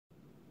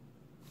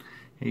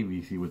Hey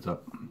VC, what's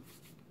up?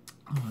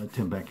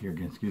 Tim back here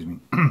again, excuse me.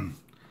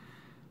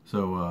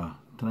 So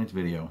tonight's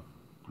video,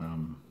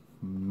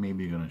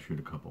 maybe going to shoot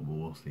a couple, but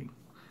we'll see.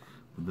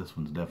 But this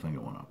one's definitely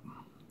going up.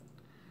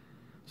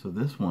 So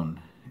this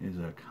one is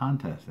a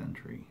contest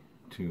entry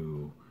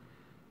to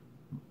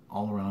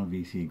all-around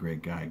VC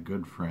great guy,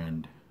 good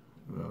friend,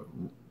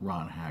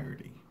 Ron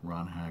Haggerty.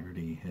 Ron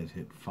Haggerty has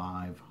hit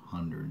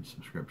 500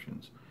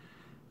 subscriptions.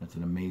 That's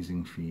an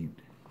amazing feat.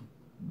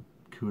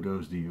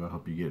 Kudos to you. I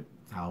hope you get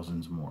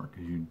thousands more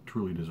because you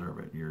truly deserve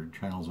it. Your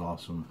channel's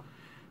awesome.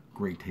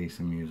 Great taste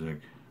in music.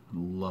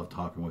 Love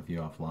talking with you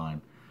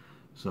offline.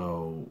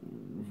 So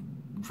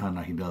found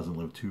out he doesn't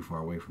live too far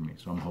away from me.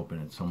 So I'm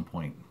hoping at some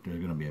point there's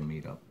going to be a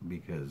meetup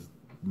because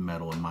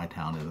metal in my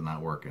town is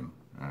not working.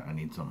 I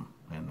need some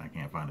and I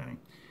can't find any.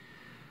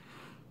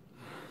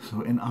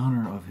 So in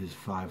honor of his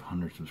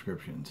 500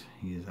 subscriptions,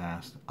 he has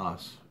asked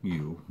us,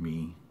 you,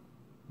 me,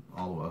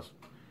 all of us,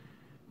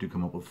 to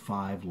come up with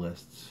 5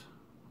 lists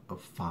of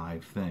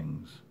 5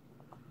 things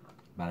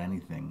about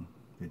anything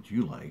that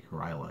you like,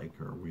 or I like,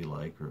 or we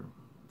like, or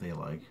they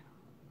like,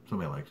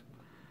 somebody likes,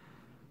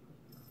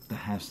 that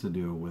has to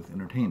do with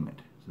entertainment.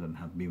 So it doesn't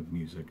have to be with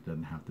music, it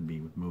doesn't have to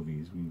be with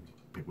movies. We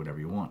pick whatever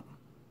you want.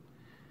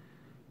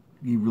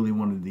 He really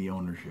wanted the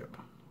ownership,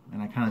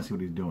 and I kind of see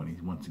what he's doing.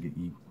 He wants to get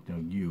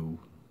you,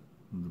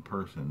 the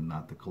person,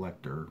 not the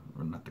collector,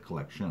 or not the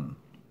collection.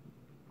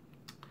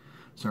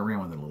 So I ran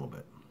with it a little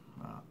bit.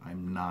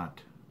 I'm not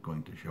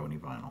going to show any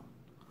vinyl.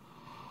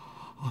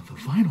 On the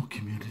vinyl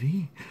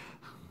community,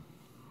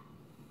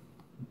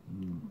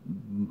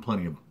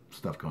 plenty of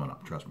stuff coming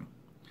up, trust me.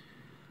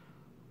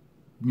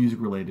 Music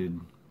related,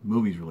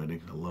 movies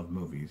related, because I love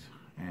movies,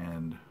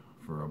 and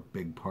for a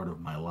big part of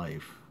my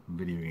life,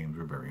 video games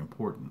were very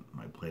important.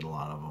 I played a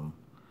lot of them,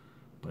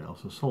 but I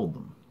also sold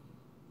them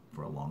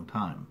for a long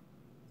time.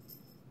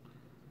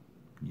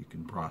 You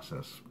can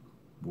process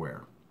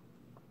where.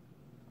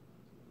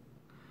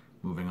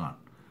 Moving on.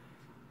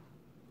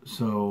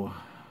 So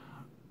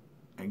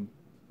I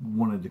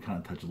wanted to kind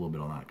of touch a little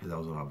bit on that because that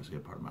was obviously a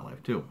part of my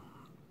life too.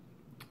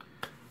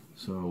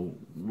 So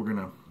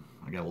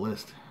I got a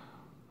list,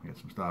 I got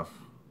some stuff,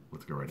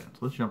 let's go right in. So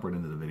let's jump right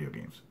into the video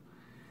games.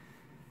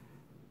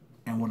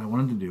 And what I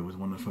wanted to do was I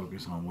wanted to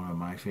focus on one of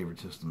my favorite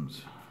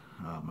systems.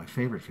 My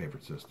favorite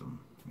system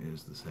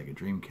is the Sega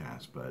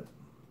Dreamcast, but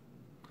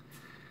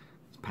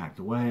it's packed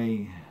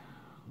away.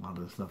 A lot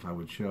of the stuff I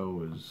would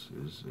show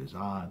is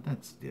odd.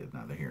 That's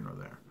neither here nor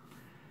there.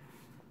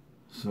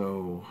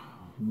 So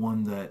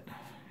one that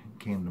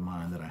came to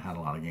mind that I had a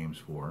lot of games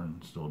for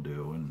and still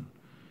do, and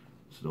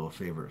still a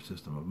favorite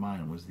system of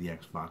mine, was the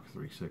Xbox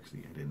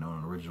 360. I didn't own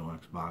an original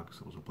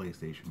Xbox. I was a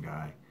PlayStation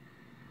guy.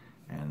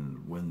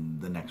 And when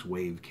the next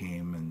wave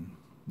came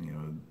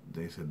and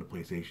they said the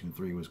PlayStation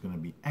 3 was going to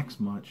be X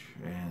much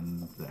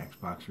and the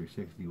Xbox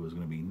 360 was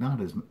going to be not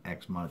as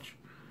X much,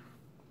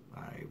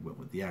 I went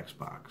with the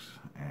Xbox,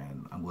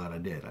 and I'm glad I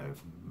did.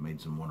 I've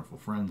made some wonderful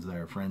friends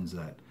there, friends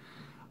that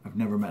I've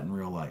never met in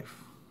real life,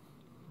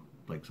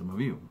 like some of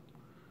you,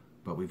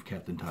 but we've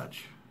kept in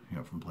touch,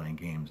 from playing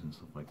games and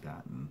stuff like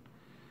that. And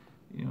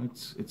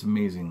it's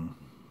amazing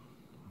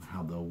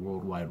how the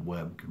World Wide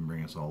Web can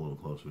bring us all a little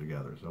closer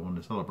together. So I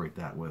wanted to celebrate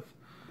that with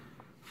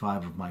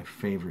 5 of my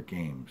favorite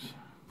games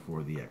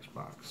for the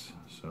Xbox.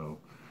 So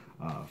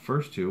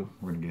first 2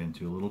 we're going to get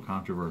into a little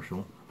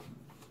controversial.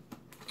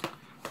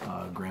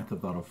 Grand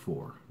Theft Auto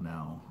 4.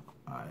 Now,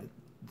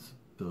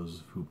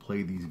 those who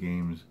play these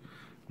games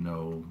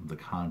know the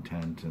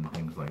content and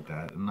things like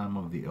that, and I'm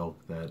of the ilk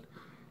that,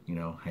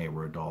 hey,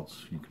 we're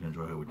adults, you can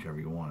enjoy it whichever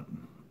you want.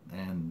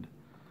 And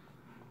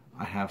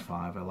I have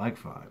 5, I like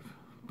 5,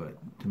 but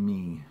to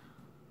me,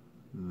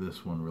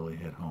 this one really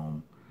hit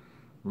home.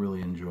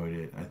 Really enjoyed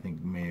it. I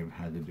think may have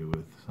had to do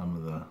with some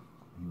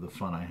of the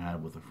fun I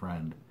had with a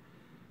friend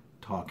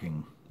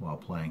talking while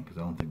playing, because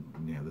I don't think,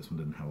 this one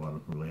didn't have a lot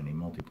of really any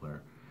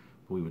multiplayer.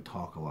 We would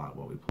talk a lot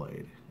while we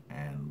played,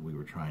 and we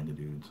were trying to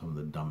do some of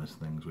the dumbest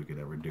things we could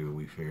ever do.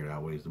 We figured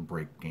out ways to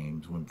break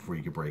games before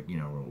you could break,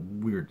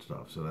 weird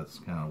stuff. So that's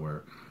kind of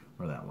where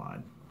that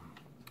lied.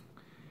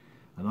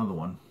 Another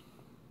one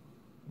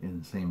in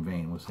the same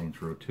vein was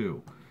Saints Row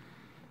 2.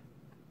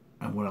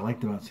 And what I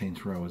liked about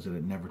Saints Row is that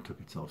it never took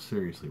itself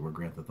seriously, where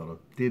Grand Theft Auto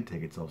did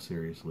take itself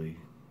seriously.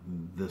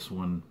 This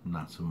one,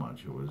 not so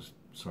much. It was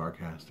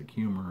sarcastic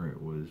humor,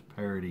 it was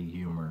parody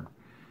humor,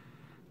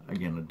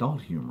 again,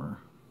 adult humor,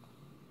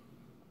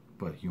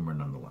 but humor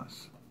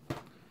nonetheless.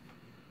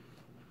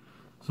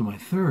 So my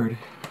third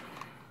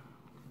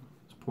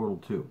is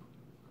Portal 2.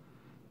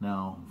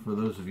 Now, for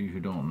those of you who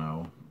don't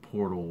know,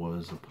 Portal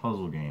was a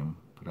puzzle game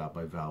put out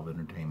by Valve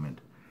Entertainment,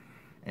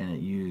 and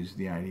it used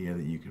the idea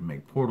that you could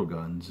make portal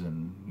guns,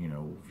 and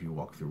if you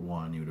walk through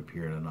one, you would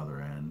appear at another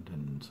end,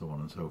 and so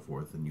on and so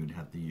forth, and you'd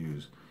have to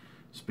use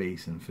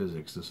space and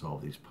physics to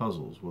solve these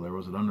puzzles. Well, there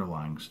was an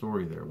underlying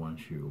story there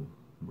once you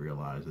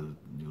realized that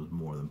it was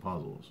more than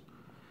puzzles.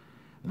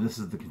 And this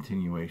is the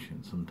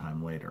continuation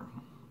sometime later.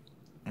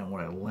 And what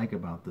I like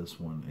about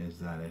this one is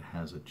that it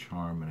has a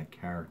charm and a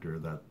character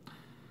that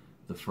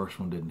the first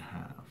one didn't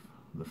have.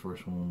 The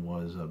first one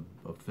was a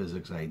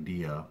physics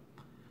idea.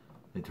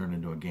 They turned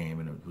into a game,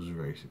 and it was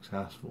very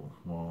successful.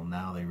 Well,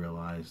 now they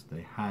realized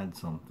they had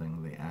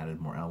something. They added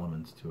more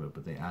elements to it,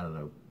 but they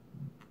added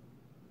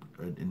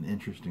an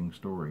interesting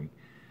story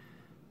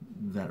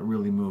that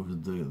really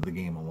moved the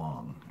game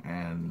along,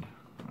 and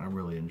I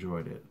really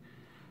enjoyed it.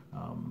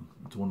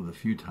 It's one of the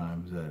few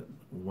times that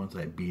once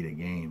I beat a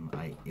game,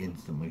 I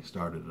instantly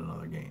started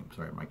another game.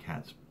 Sorry, my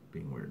cat's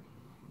being weird.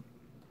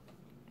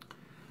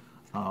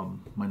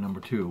 My number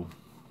 2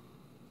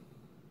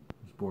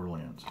 is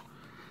Borderlands.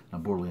 Now,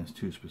 Borderlands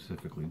 2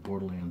 specifically.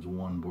 Borderlands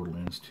 1,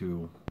 Borderlands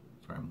 2.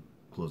 Sorry, I'm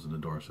closing the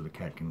door so the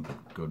cat can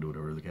go do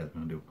whatever the cat's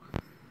going to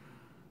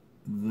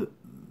do.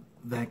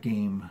 That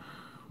game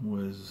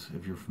was,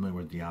 if you're familiar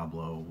with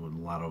Diablo, with a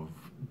lot of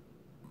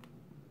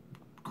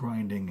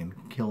grinding and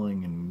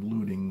killing and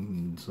looting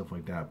and stuff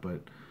like that, but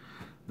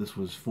this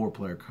was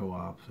 4-player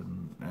co-ops,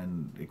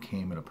 and it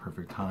came at a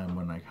perfect time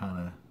when I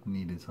kind of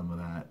needed some of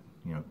that,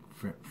 you know,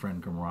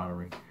 friend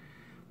camaraderie.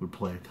 Would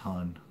play a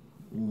ton,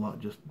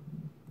 just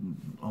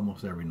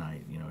almost every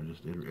night, you know.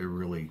 Just it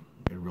really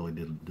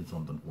did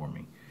something for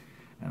me,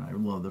 and I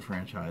love the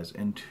franchise.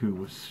 And 2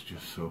 was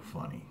just so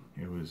funny.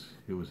 It was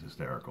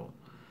hysterical.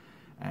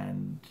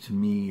 And to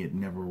me, it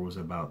never was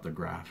about the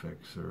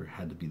graphics or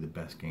had to be the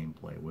best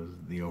gameplay. It was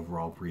the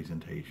overall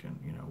presentation.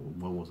 You know,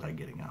 what was I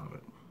getting out of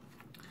it?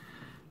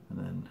 And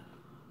then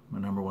my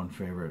number 1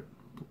 favorite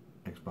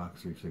Xbox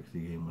 360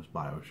 game was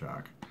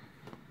BioShock.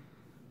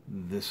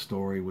 This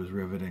story was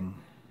riveting.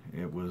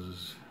 It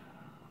was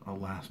a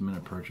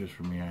last-minute purchase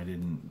for me. I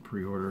didn't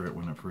pre-order it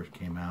when it first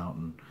came out,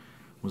 and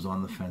was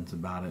on the fence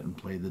about it, and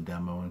played the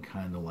demo and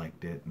kind of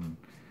liked it. And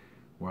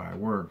where I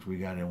worked, we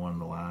got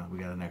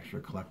an extra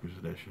collector's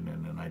edition,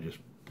 and then I just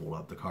pulled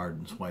out the card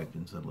and swiped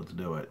and said, let's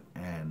do it.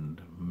 And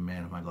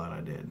man, am I glad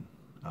I did.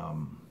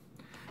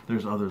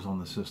 There's others on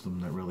the system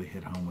that really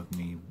hit home with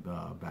me.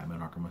 Batman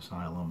Arkham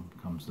Asylum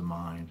comes to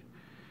mind.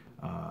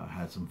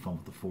 Had some fun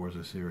with the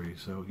Forza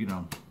series. So, you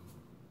know,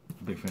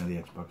 big fan of the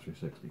Xbox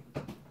 360.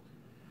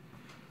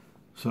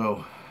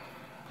 So,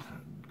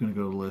 I'm going to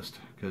go to the list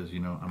because, you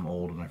know, I'm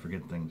old and I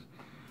forget things.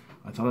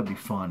 I thought it'd be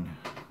fun.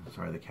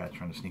 Sorry, the cat's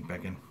trying to sneak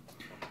back in.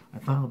 I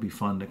thought it would be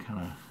fun to kind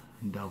of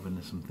delve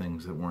into some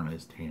things that weren't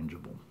as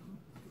tangible.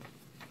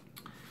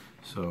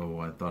 So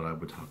I thought I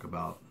would talk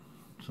about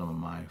some of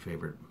my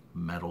favorite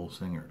metal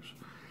singers.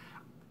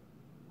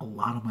 A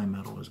lot of my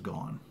metal is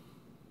gone.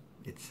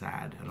 It's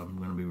sad, and I'm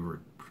going to be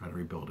trying to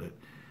rebuild it.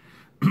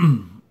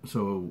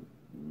 So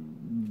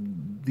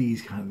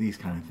these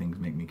kind of things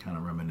make me kind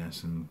of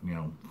reminisce and, you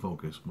know,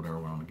 focus whatever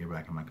I want to get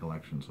back in my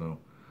collection. So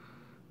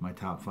my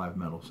top 5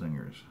 metal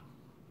singers.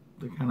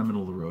 They're kind of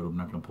middle of the road. I'm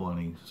not going to pull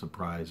any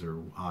surprise or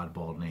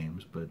oddball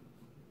names, but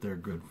they're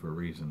good for a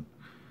reason.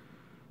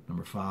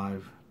 Number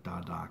 5,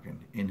 Don Dokken,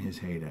 in his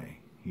heyday.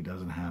 He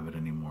doesn't have it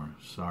anymore.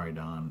 Sorry,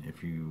 Don.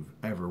 If you've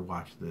ever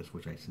watched this,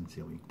 which I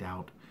sincerely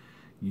doubt,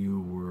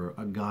 you were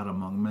a god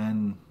among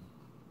men,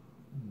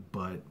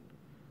 but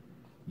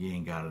you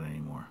ain't got it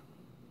anymore.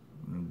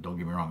 Don't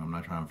get me wrong, I'm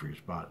not trying for your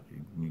spot.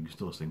 You can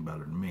still sing better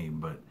than me,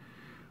 but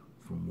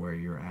from where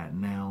you're at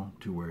now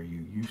to where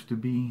you used to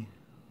be,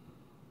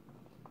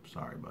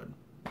 sorry, bud.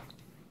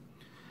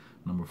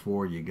 Number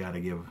 4, you got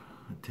to give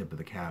a tip of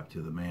the cap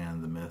to the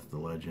man, the myth, the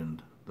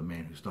legend, the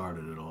man who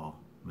started it all,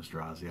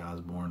 Mr. Ozzy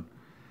Osbourne.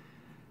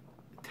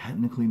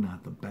 Technically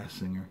not the best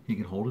singer. He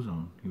could hold his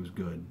own. He was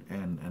good,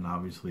 and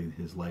obviously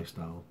his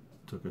lifestyle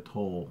took a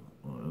toll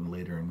in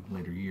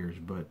later years.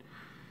 But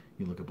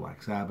you look at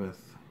Black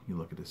Sabbath, you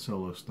look at his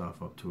solo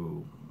stuff up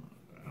to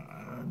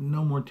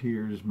No More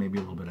Tears, maybe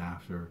a little bit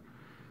after.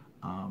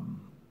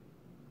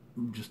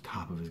 Just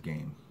top of his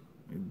game.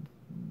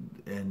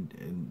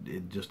 And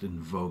it just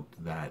invoked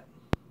that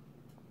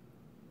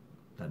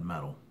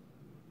metal.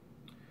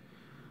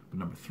 But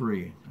number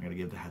 3, I gotta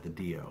give the hat to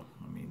Dio.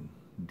 I mean,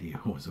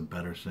 Dio was a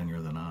better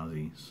singer than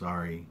Ozzy.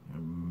 Sorry, I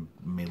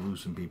may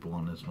lose some people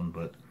on this one,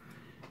 but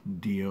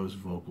Dio's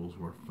vocals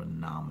were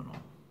phenomenal.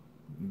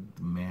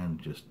 The man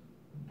just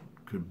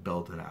could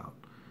belt it out.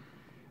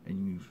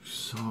 And you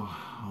saw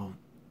how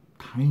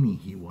tiny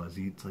he was.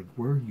 It's like,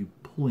 where are you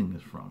pulling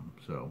this from?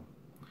 So,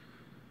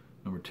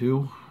 number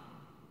 2,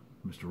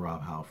 Mr.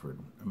 Rob Halford.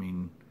 I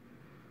mean,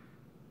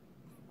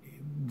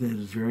 there's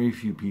very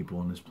few people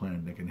on this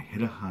planet that can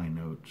hit a high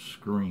note,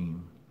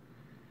 scream,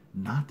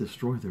 not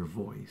destroy their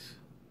voice,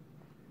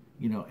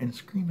 you know, and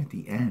scream at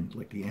the end,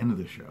 like the end of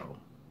the show.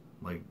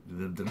 Like,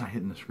 they're not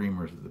hitting the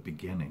screamers at the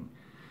beginning.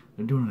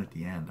 They're doing it at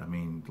the end. I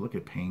mean, look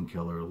at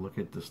Painkiller. Look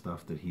at the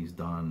stuff that he's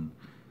done.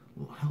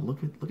 Hell,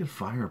 look at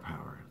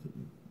Firepower.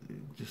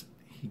 Just,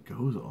 he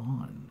goes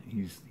on.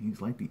 He's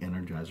like the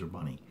Energizer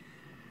Bunny.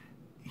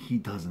 He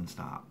doesn't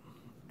stop.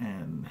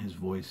 And his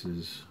voice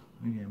is,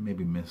 yeah,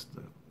 maybe missed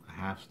a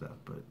half step,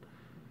 but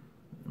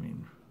I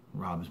mean,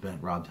 Rob's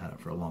had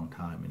it for a long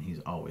time, and he's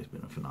always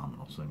been a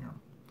phenomenal singer.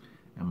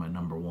 And my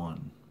number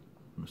 1,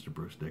 Mr.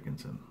 Bruce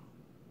Dickinson.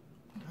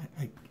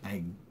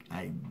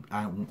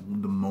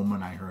 The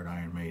moment I heard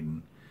Iron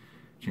Maiden,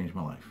 changed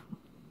my life.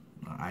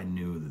 I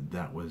knew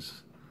that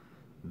was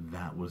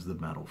that was the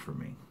metal for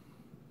me.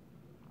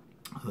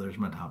 So there's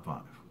my top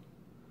 5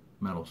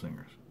 metal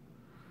singers.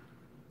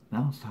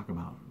 Now let's talk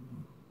about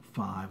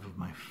 5 of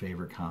my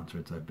favorite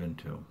concerts I've been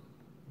to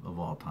of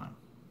all time.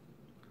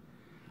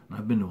 And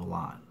I've been to a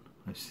lot.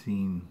 I've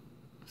seen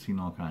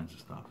all kinds of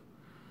stuff.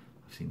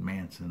 I've seen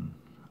Manson.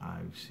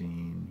 I've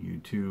seen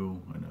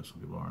U2. I know some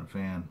people aren't a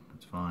fan.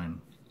 That's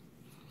fine.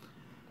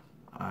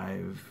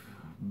 I've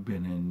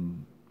been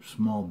in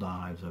small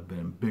dives. I've been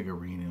in big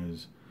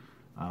arenas.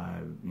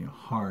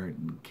 Hart,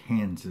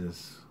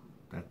 Kansas.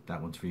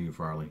 That one's for you,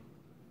 Farley.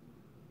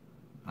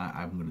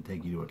 I'm going to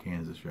take you to a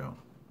Kansas show.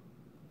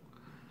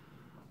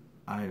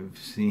 I've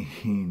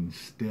seen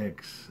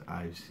Styx.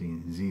 I've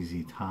seen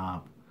ZZ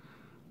Top,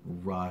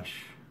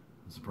 Rush.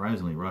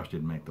 Surprisingly, Rush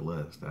didn't make the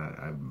list.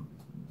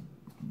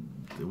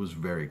 It was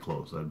very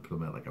close. I'd put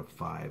them at like a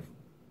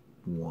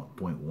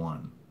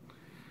 5.1.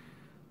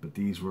 But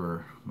these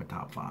were my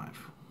top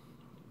 5.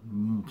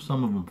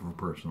 Some of them for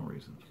personal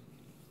reasons.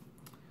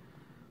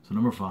 So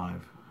number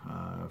 5,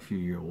 a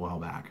while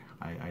back,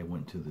 I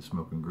went to the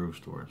Smoke and Groove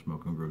store.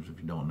 Smoke and Grooves, if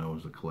you don't know,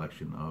 is a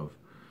collection of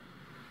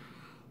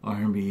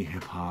R&B,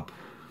 hip-hop.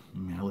 I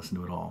mean, I listened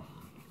to it all.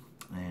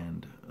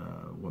 And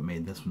what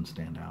made this one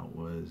stand out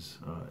was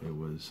it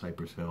was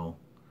Cypress Hill,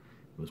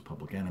 it was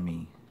Public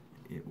Enemy,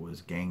 it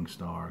was Gang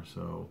Starr.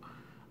 So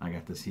I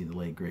got to see the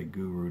late great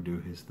Guru do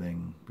his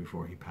thing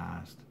before he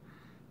passed.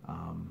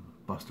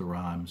 Busta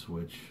Rhymes,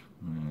 which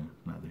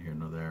neither here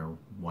nor there.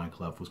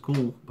 Wyclef was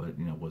cool, but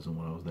it wasn't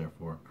what I was there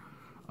for.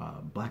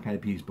 Black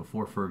Eyed Peas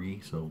before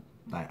Fergie, so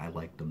I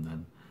liked them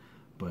then.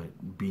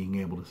 But being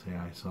able to say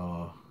I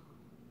saw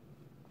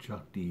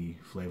Chuck D,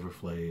 Flavor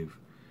Flav,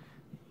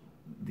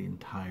 the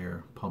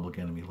entire Public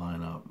Enemy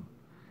lineup,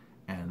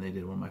 and they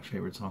did one of my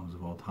favorite songs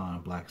of all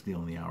time, Black Steel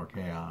and the Hour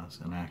Chaos,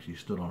 and I actually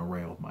stood on a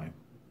rail with my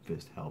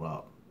fist held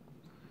up,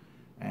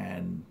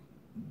 and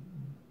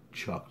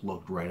Chuck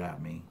looked right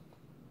at me,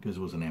 because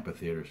it was an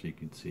amphitheater so you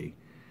could see,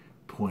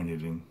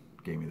 pointed and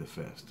gave me the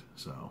fist.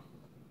 So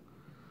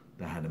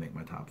that had to make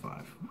my top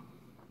 5.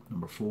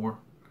 Number 4,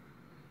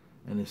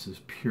 and this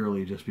is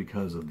purely just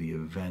because of the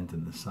event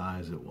and the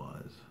size it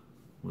was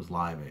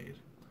Live Aid.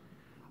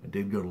 I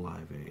did go to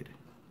Live Aid.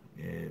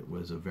 It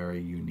was a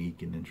very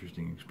unique and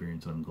interesting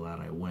experience. I'm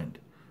glad I went,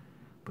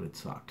 but it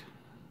sucked.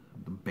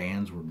 The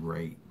bands were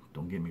great.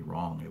 Don't get me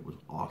wrong. It was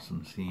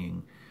awesome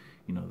seeing,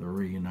 the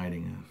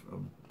reuniting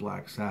of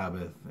Black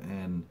Sabbath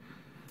and,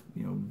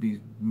 these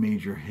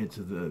major hits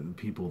of the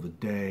people of the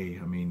day.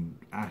 I mean,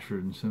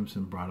 Ashford and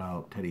Simpson brought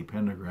out Teddy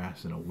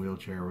Pendergrass in a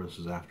wheelchair. This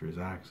was after his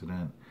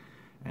accident,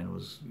 and it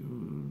was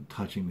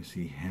touching to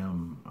see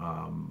him.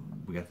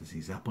 We got to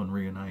see Zeppelin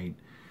reunite.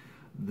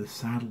 The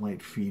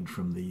satellite feed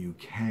from the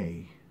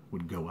UK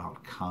would go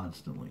out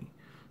constantly.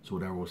 So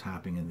whatever was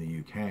happening in the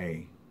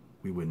UK,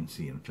 we wouldn't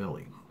see in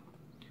Philly.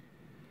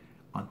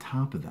 On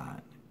top of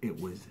that, it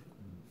was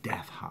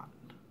death hot.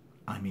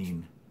 I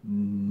mean,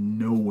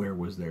 nowhere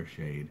was there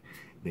shade.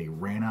 They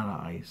ran out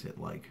of ice at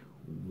like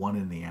 1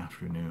 in the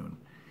afternoon.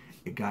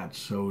 It got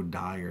so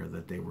dire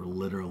that they were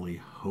literally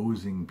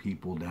hosing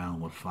people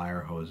down with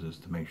fire hoses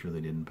to make sure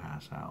they didn't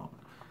pass out.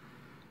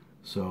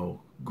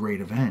 So, great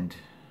event,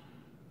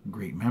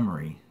 great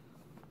memory.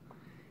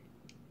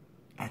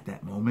 At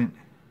that moment,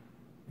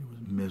 it was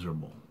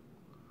miserable.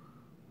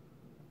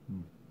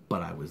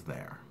 But I was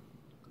there.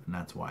 And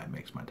that's why it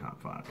makes my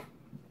top 5.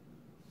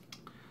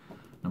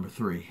 Number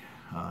 3,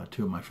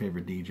 2 of my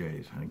favorite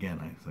DJs. And again,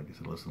 like I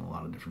said, listen to a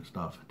lot of different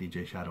stuff.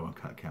 DJ Shadow and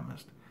Cut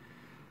Chemist.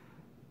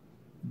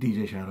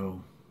 DJ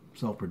Shadow,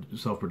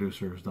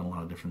 self-producer, has done a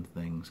lot of different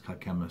things. Cut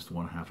Chemist,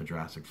 one half of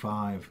Jurassic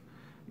 5.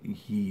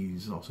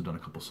 He's also done a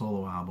couple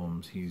solo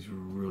albums. He's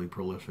really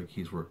prolific.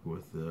 He's worked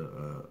with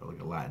like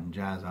a Latin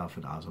jazz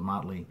outfit,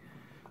 Azamatli.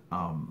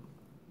 A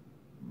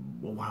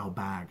while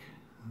back,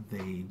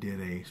 they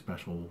did a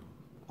special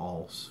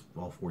all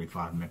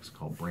 45 mix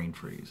called Brain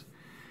Freeze.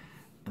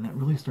 And that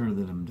really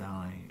started them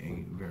down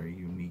a very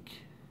unique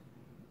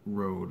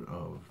road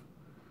of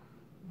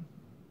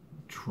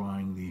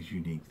trying these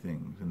unique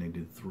things. And they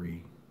did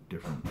 3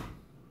 different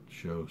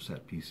show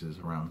set pieces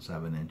around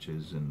 7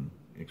 inches and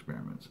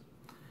experiments.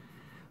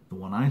 The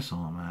one I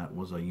saw them at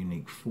was a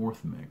unique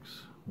 4th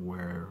mix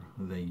where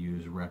they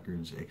use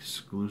records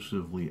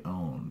exclusively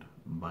owned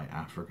by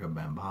Africa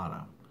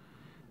Bambaataa.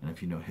 And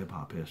if you know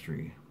hip-hop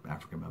history,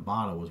 Africa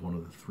Bambaataa was one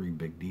of the 3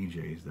 big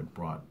DJs that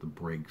brought the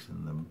breaks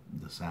and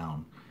the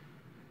sound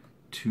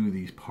to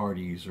these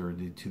parties or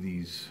to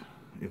these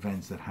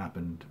events that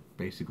happened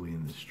basically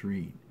in the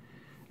street.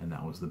 And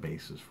that was the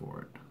basis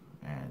for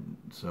it. And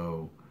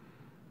so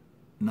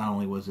not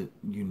only was it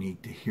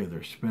unique to hear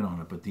their spin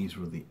on it, but these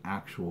were the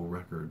actual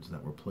records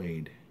that were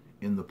played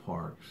in the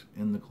parks,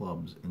 in the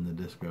clubs, in the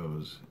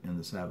discos in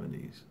the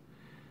 70s.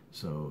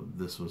 So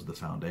this was the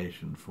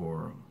foundation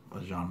for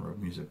a genre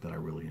of music that I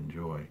really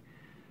enjoy.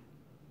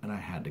 And I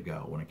had to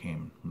go. When it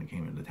came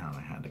into town,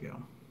 I had to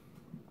go.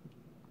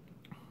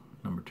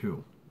 Number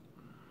 2,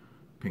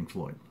 Pink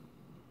Floyd.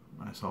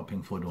 I saw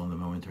Pink Floyd on the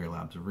Momentary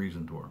Lapse of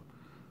Reason tour.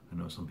 I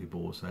know some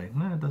people will say,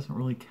 it doesn't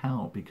really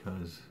count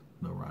because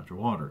no Roger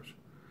Waters.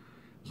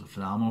 It was a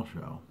phenomenal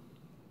show.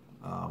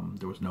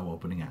 There was no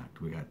opening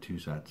act. We got 2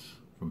 sets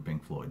from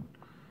Pink Floyd.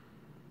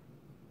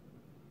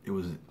 It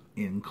was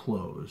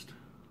enclosed,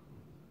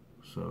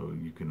 so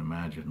you can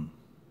imagine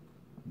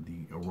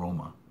the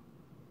aroma.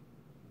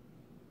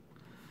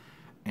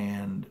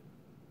 And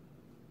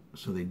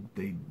so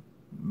they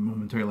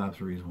momentary lapse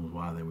of reason was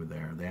why they were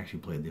there. They actually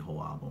played the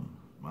whole album.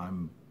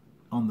 I'm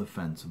on the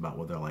fence about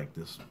whether I like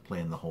this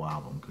playing the whole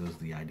album, because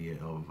the idea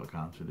of a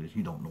concert is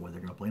you don't know what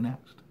they're going to play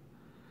next.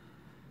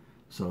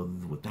 So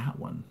with that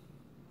one,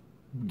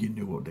 you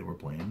knew what they were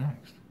playing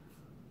next.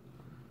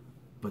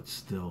 But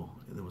still,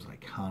 it was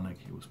iconic.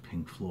 It was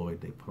Pink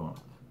Floyd. They put on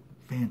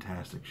a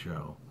fantastic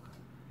show.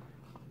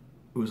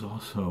 It was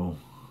also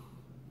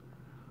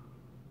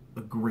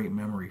a great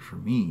memory for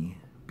me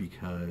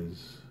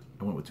because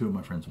I went with 2 of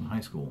my friends from high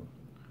school.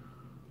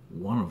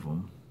 One of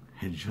them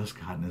had just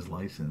gotten his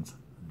license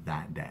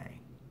that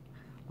day.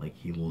 Like,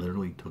 he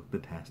literally took the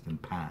test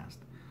and passed.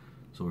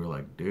 So we were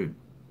like, dude,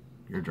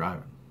 you're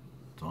driving.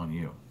 It's on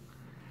you.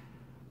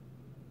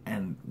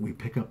 And we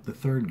pick up the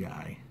 3rd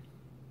guy,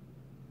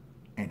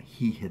 and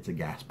he hits a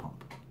gas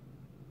pump.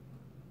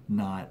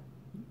 Not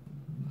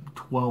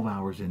 12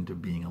 hours into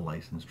being a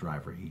licensed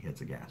driver, he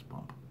hits a gas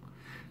pump.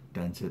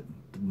 Dents it,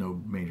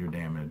 no major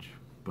damage,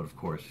 but of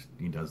course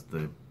he does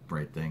the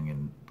right thing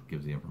and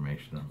gives the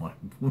information. I'm like,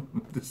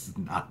 this is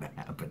not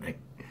happening.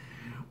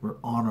 We're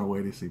on our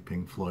way to see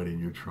Pink Floyd and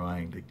you're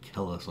trying to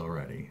kill us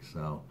already.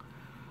 So,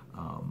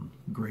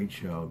 great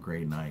show,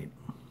 great night.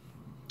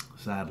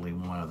 Sadly,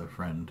 one other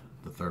friend,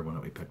 the 3rd one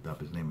that we picked up,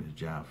 his name is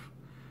Jeff.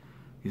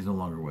 He's no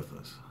longer with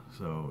us,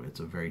 so it's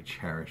a very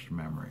cherished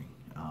memory,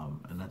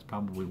 and that's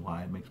probably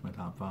why it makes my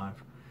top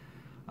 5.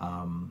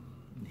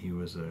 He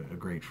was a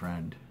great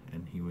friend,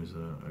 and he was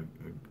a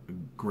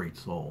great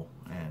soul,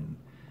 and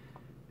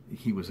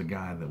he was a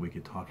guy that we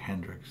could talk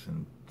Hendrix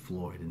and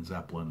Floyd and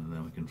Zeppelin, and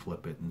then we can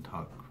flip it and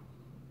talk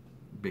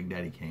Big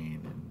Daddy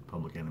Kane and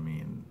Public Enemy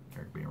and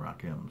Eric B. and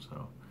Rakim.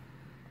 So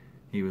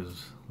he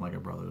was like a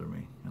brother to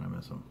me, and I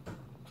miss him.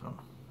 So,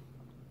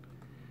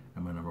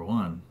 and my number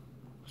 1,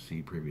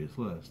 see previous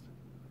list,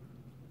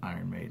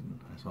 Iron Maiden.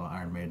 I saw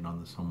Iron Maiden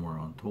on the Somewhere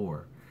on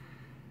tour.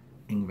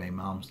 Yngwie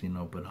Malmsteen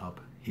opened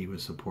up. He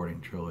was supporting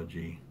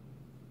Trilogy.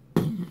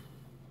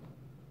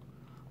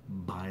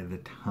 By the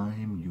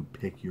time you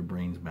pick your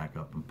brains back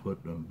up and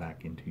put them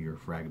back into your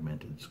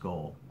fragmented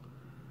skull,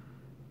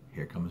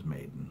 here comes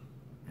Maiden.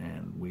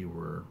 And we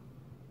were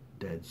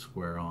dead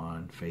square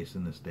on,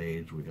 facing the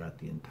stage. We got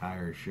the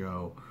entire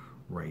show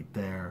right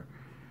there.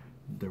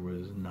 There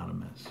was not a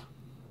miss.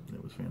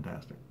 It was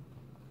fantastic.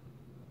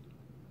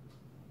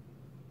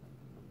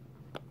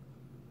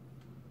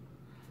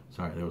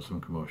 Sorry, there was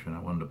some commotion. I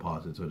wanted to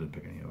pause it so I didn't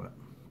pick any of it.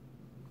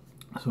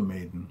 So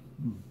Maiden,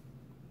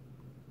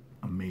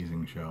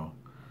 amazing show.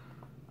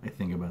 I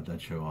think about that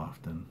show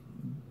often.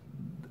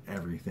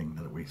 Everything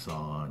that we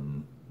saw,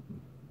 and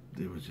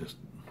it was just,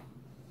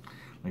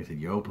 like I said,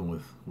 you open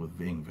with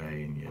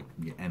Yngwie and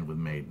you end with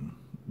Maiden.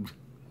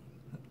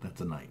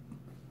 That's a night.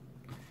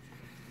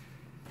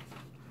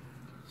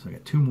 So I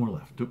got 2 more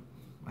left.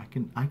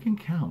 I can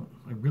count.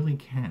 I really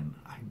can.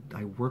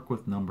 I work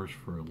with numbers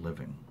for a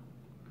living.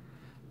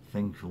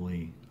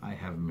 Thankfully, I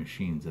have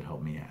machines that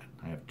help me out.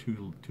 I have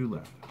two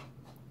left.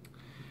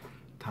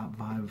 Top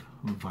 5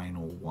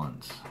 vinyl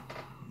ones.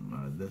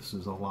 This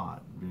is a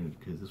lot,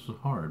 because this was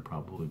hard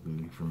probably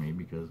for me,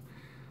 because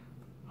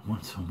I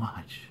want so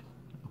much.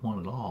 I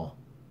want it all.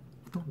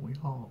 Don't we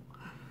all?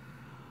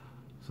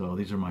 So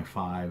these are my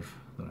 5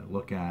 that I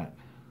look at.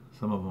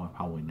 Some of them I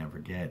probably never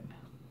get.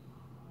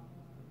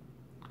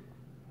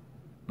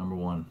 Number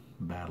 1,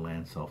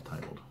 Badlands,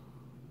 self-titled.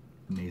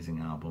 Amazing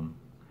album.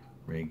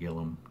 Ray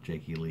Gillum,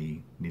 Jakey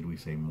Lee, Need We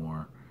Say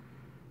More.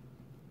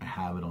 I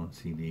have it on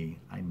CD.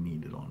 I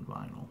need it on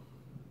vinyl.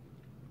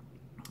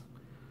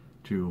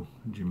 2,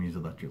 Jimmy's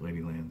Electric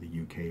Ladyland,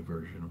 the UK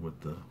version with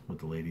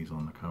the ladies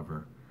on the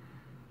cover.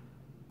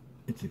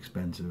 It's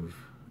expensive.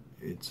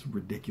 It's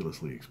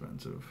ridiculously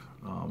expensive.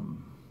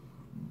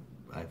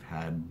 I've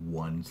had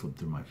one slip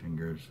through my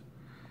fingers.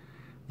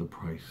 The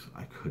price,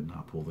 I could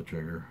not pull the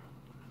trigger.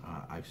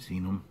 I've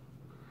seen them,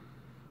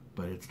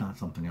 but it's not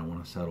something I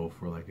want to settle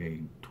for, like a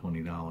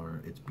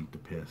 $20, it's beat to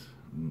piss.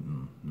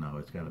 No,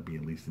 it's got to be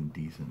at least in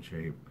decent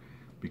shape,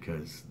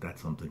 because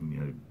that's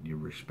something you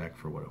respect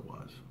for what it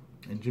was.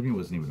 And Jimmy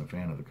wasn't even a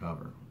fan of the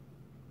cover.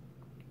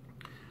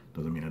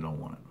 Doesn't mean I don't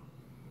want it.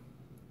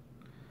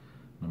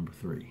 Number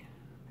 3,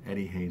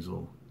 Eddie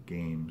Hazel,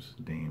 Games,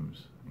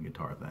 Dames, and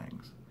Guitar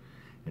Things.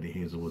 Eddie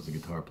Hazel was the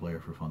guitar player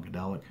for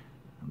Funkadelic.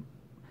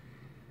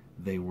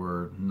 They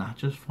were not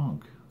just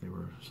funk, they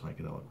were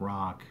psychedelic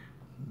rock,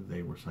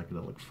 they were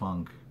psychedelic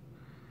funk,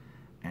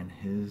 and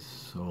his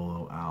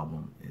solo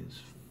album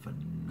is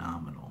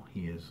phenomenal.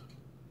 He is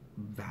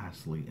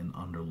vastly an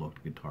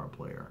underlooked guitar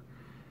player.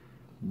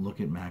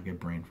 Look at Maggot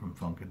Brain from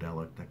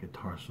Funkadelic. That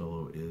guitar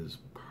solo is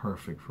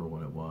perfect for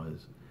what it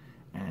was,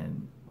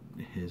 and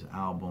his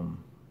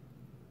album,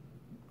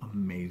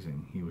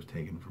 amazing. He was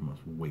taken from us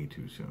way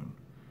too soon,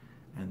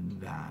 and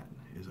that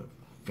is a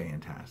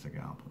fantastic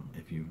album.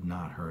 If you've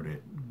not heard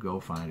it, go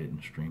find it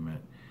and stream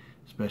it,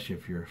 especially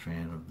if you're a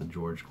fan of the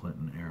George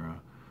Clinton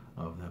era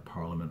of that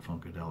Parliament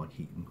Funkadelic.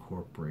 He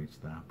incorporates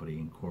that, but he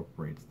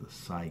incorporates the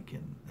psych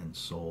and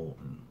soul,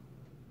 and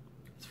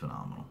it's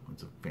phenomenal.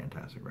 It's a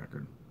fantastic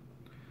record.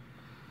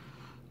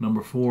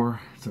 Number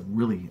 4, it's a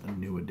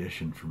new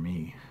addition for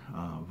me.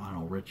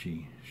 Vinyl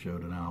Richie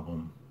showed an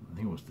album, I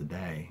think it was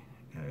today.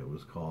 It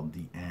was called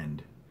The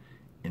End,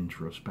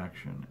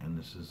 Introspection, and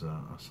this is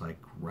a psych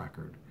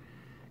record.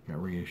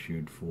 Got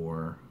reissued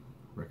for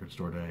Record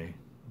Store Day.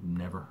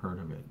 Never heard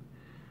of it.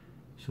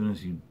 As soon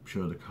as you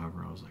showed the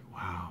cover, I was like,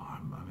 wow,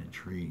 I'm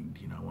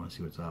intrigued. You know, I want to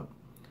see what's up.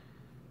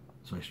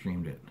 So I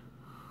streamed it.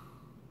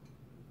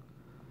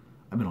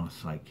 I've been on a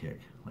psych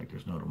kick like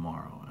there's no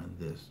tomorrow, and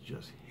this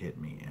just hit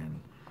me,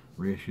 and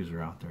reissues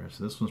are out there.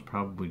 So this one's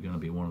probably going to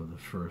be one of the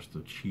first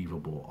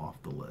achievable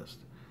off the list.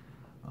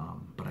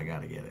 But I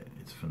got to get it.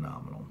 It's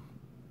phenomenal.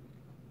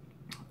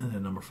 And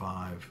then number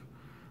 5,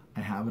 I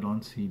have it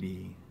on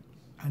CD.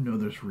 I know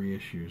there's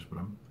reissues, but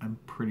I'm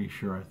pretty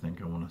sure I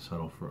think I want to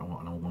settle for. I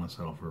don't want to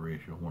settle for a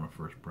reissue. I want a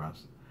first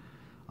press.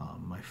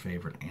 My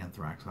favorite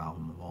Anthrax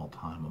album of all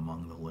time,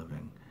 Among the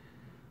Living.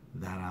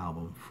 That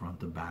album, front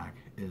to back,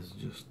 is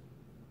just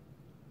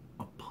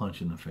a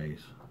punch in the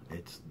face.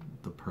 It's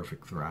the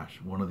perfect thrash.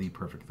 One of the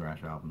perfect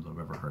thrash albums I've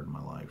ever heard in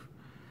my life.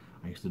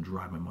 I used to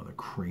drive my mother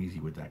crazy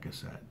with that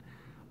cassette.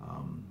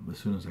 As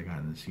soon as I got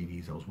into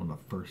CDs, that was one of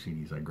the first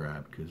CDs I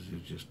grabbed because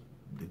it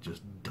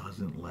just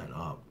doesn't let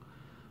up.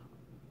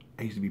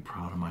 I used to be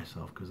proud of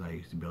myself because I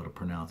used to be able to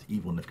pronounce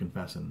Evil Nif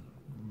Confessin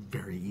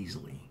very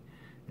easily,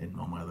 and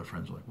all my other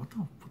friends were like, "What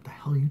the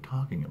hell are you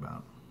talking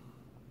about?"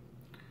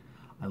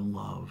 I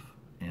love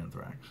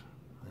Anthrax,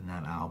 and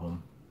that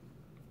album,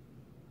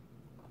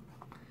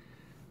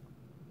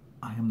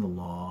 I Am the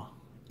Law,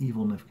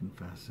 Evil Nif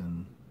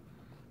Confessin,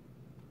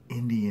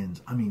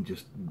 Indians. I mean,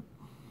 just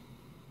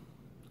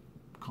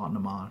Caught in a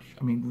Mosh.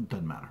 I mean, it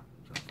doesn't matter.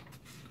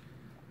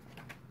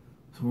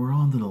 So we're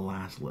on to the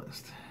last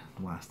list.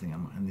 The last thing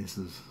and this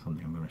is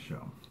something I'm going to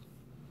show.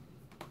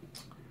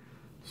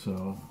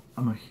 So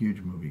I'm a huge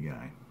movie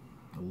guy.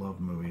 I love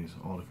movies,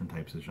 all different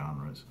types of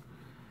genres.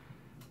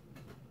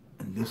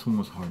 And this one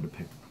was hard to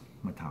pick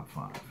my top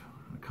 5.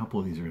 A couple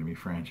of these are going to be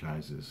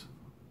franchises.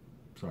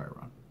 Sorry,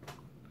 Ron.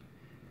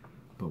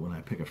 But when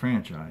I pick a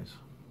franchise,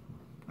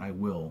 I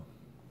will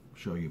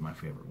show you my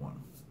favorite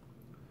one.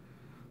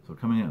 So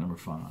coming in at number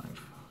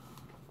 5,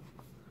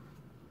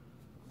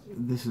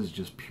 this is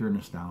just pure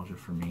nostalgia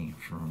for me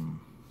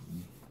from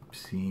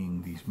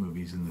seeing these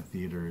movies in the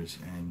theaters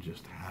and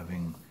just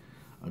having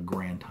a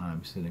grand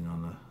time sitting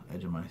on the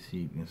edge of my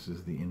seat. This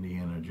is the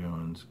Indiana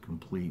Jones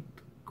Complete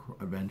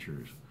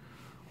Adventures.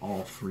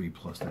 All 3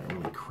 plus that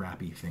really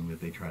crappy thing that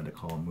they tried to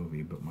call a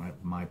movie. But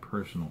my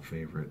personal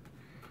favorite,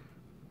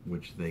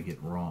 which they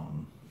get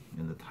wrong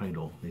in the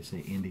title, they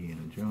say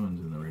Indiana Jones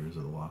and the Raiders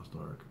of the Lost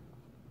Ark.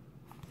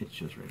 It's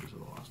just Raiders of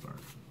the Lost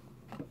Ark.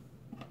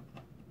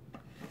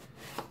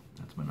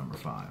 That's my number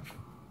 5.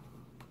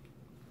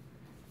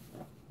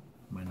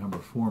 My number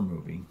 4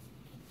 movie,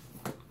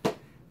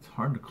 it's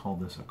hard to call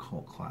this a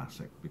cult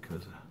classic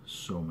because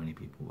so many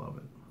people love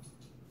it.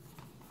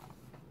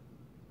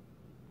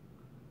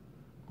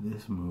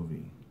 This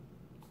movie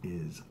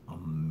is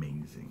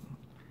amazing.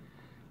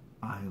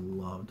 I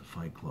loved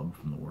Fight Club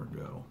from the word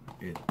go.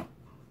 It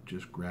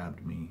just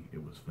grabbed me.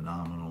 It was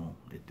phenomenal.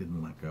 It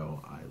didn't let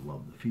go. I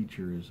loved the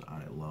features.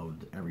 I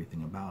loved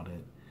everything about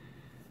it.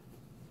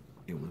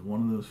 It was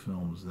one of those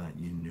films that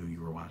you knew you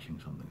were watching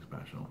something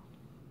special.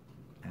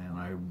 And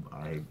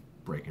I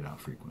break it out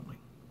frequently.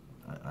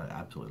 I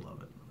absolutely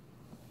love it.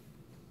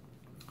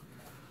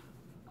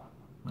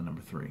 My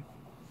number 3.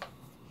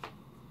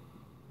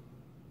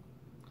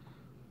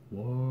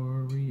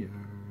 Warriors,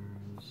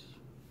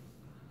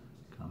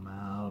 come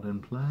out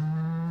and play.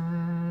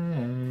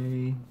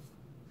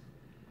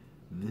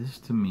 This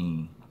to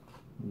me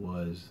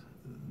was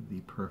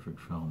the perfect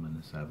film in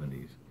the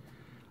 70s.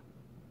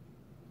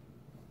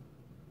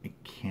 I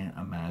can't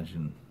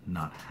imagine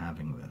not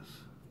having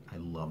this. I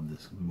love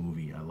this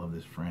movie. I love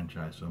this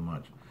franchise so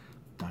much.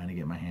 Dying to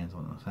get my hands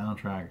on the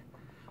soundtrack.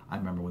 I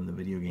remember when the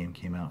video game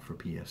came out for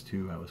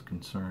PS2, I was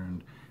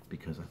concerned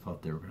because I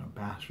thought they were going to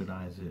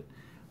bastardize it.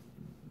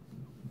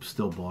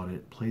 Still bought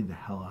it, played the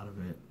hell out of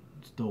it.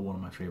 Still one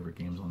of my favorite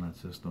games on that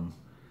system.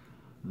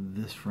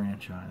 This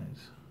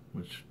franchise,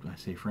 which I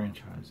say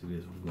franchise, it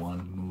is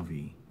one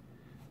movie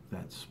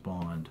that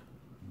spawned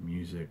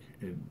music.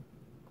 It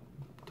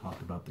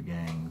talked about the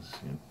gangs.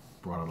 It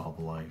brought it all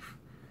to life.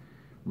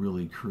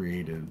 Really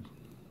created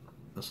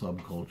a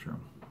subculture.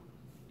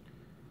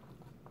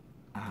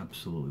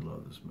 Absolutely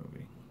love this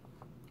movie.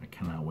 I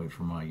cannot wait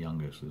for my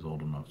youngest who's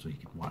old enough so he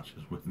can watch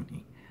this with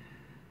me.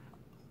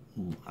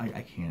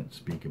 I can't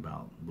speak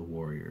about the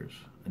Warriors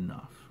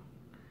enough.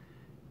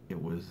 It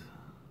was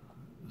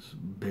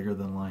bigger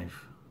than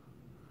life,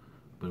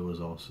 but it was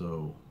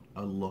also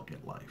a look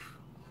at life.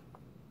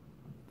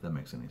 If that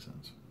makes any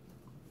sense.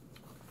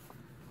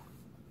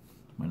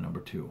 My number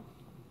 2,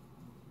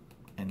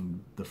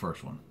 and the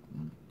first one.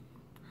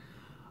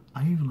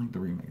 I even like the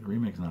remake. The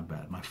remake's not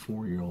bad. My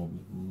 4-year-old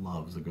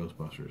loves the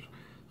Ghostbusters.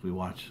 So we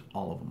watch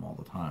all of them all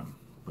the time.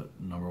 But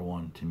number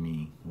one to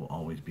me will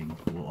always be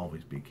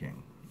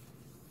King.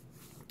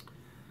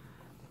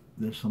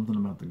 There's something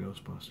about the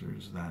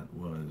Ghostbusters that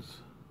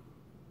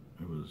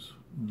it was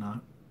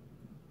not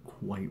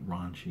quite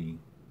raunchy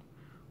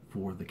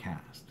for the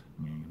cast.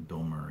 I mean,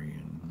 Bill Murray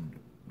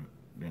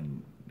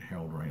and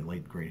Harold Ray,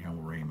 late great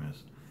Harold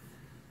Ramis,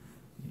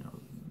 you know,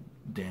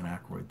 Dan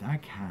Aykroyd.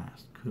 That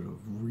cast could have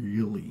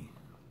really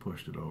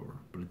pushed it over,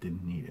 but it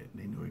didn't need it.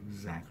 They knew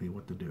exactly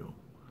what to do.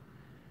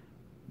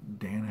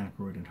 Dan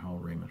Aykroyd and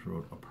Harold Ramis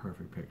wrote a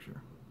perfect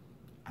picture.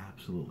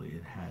 Absolutely.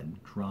 It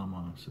had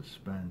drama,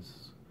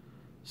 suspense,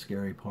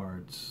 scary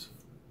parts,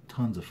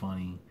 tons of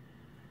funny.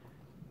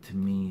 To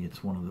me,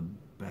 it's one of the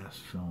best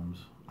films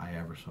I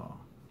ever saw.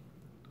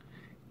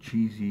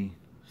 Cheesy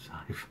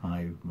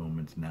sci-fi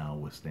moments now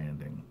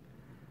withstanding.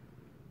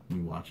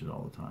 We watch it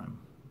all the time,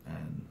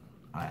 and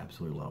I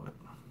absolutely love it.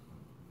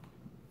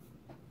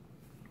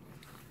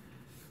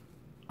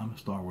 I'm a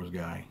Star Wars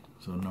guy,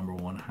 so number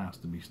one has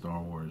to be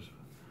Star Wars.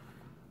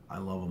 I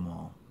love them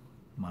all.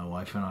 My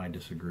wife and I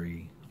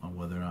disagree on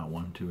whether or not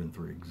 1, 2, and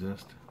 3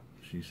 exist.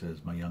 She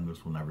says my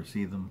youngest will never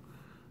see them.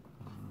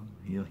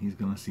 He's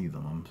going to see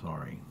them, I'm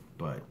sorry.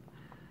 But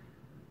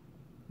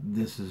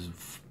this is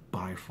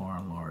by far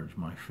and large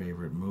my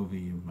favorite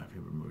movie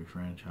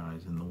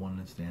franchise, and the one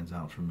that stands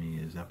out for me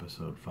is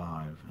Episode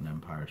 5 and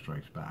Empire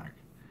Strikes Back.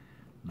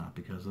 Not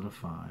because of the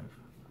 5,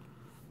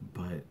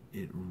 but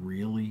it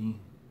really,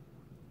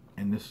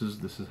 and this is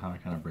how I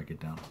kind of break it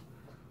down.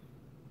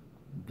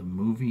 The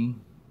movie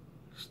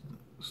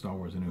Star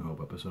Wars: A New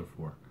Hope, Episode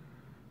 4,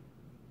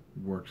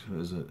 works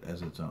as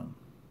its own.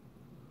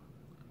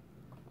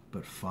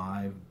 But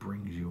 5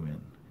 brings you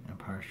in.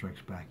 Empire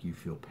Strikes Back, you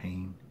feel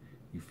pain,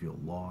 you feel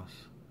loss,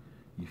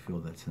 you feel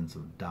that sense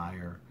of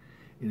dire.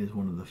 It is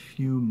one of the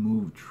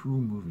few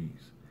true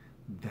movies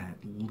that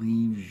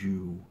leaves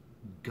you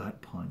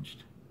gut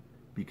punched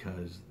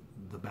because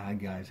the bad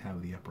guys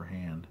have the upper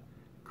hand.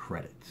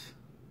 Credits.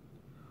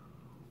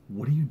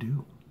 What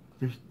do?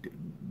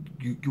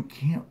 You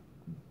can't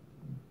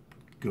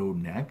go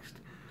next.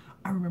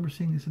 I remember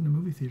seeing this in the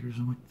movie theaters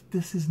and I'm like,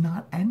 this is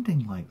not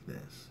ending like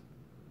this.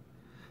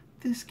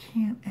 This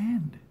can't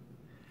end.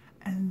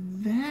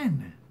 And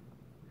then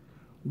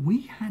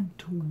we had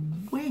to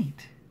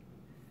wait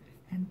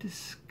and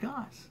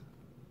discuss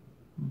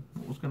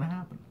what was going to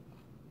happen.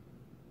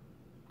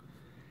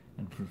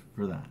 And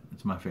for that,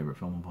 it's my favorite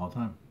film of all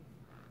time.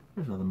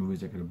 There's other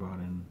movies I could have brought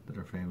in that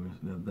are famous,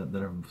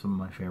 that are some of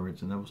my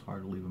favorites, and that was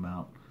hard to leave them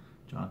out.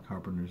 John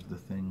Carpenter's The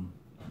Thing,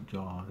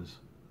 Jaws.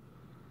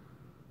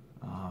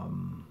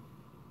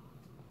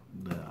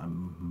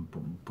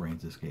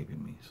 Brain's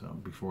escaping me. So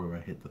before I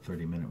hit the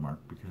 30-minute mark,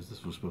 because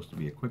this was supposed to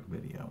be a quick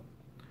video,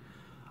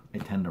 I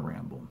tend to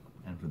ramble,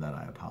 and for that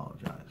I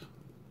apologize.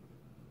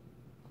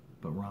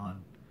 But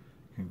Ron,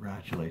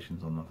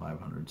 congratulations on the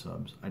 500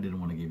 subs. I didn't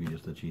want to give you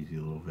just a cheesy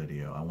little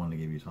video. I wanted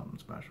to give you something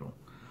special.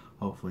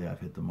 Hopefully I've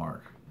hit the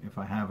mark. If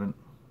I haven't,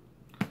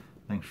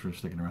 thanks for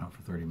sticking around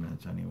for 30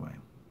 minutes anyway.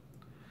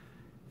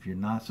 If you're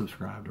not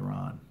subscribed to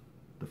Ron,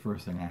 the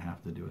first thing I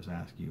have to do is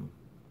ask you,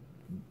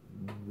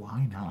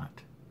 why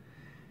not?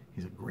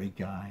 He's a great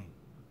guy.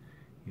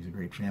 He's a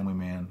great family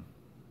man.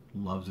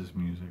 Loves his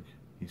music.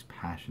 He's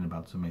passionate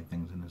about so many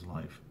things in his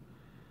life.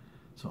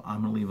 So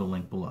I'm going to leave a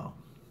link below.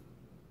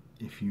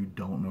 If you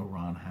don't know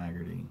Ron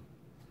Haggerty,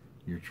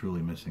 you're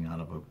truly missing out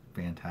of a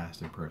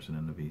fantastic person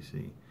in the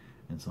VC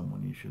and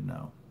someone you should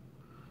know.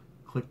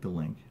 Click the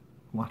link.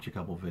 Watch a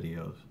couple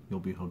videos. You'll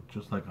be hooked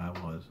just like I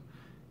was.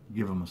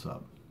 Give him a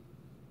sub.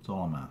 That's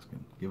all I'm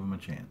asking. Give him a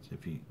chance.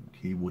 If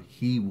he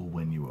will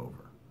win you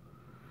over.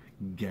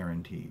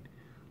 Guaranteed.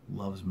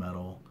 Loves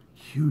metal.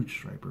 Huge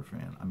Striper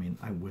fan. I mean,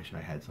 I wish I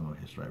had some of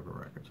his Striper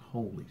records.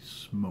 Holy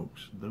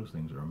smokes. Those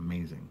things are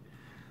amazing.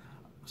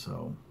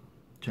 So,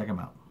 check him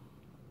out.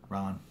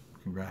 Ron,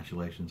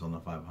 congratulations on the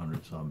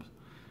 500 subs.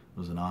 It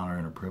was an honor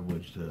and a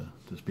privilege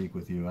to speak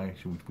with you.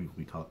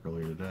 We talked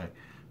earlier today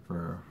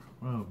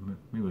well,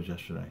 maybe it was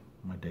yesterday.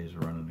 My days are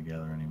running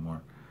together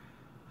anymore.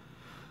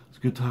 It's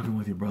good talking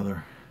with you,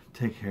 brother.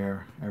 Take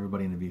care.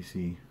 Everybody in the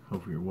VC,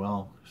 hope you're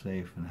well,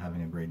 safe, and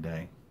having a great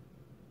day.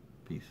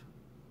 Peace.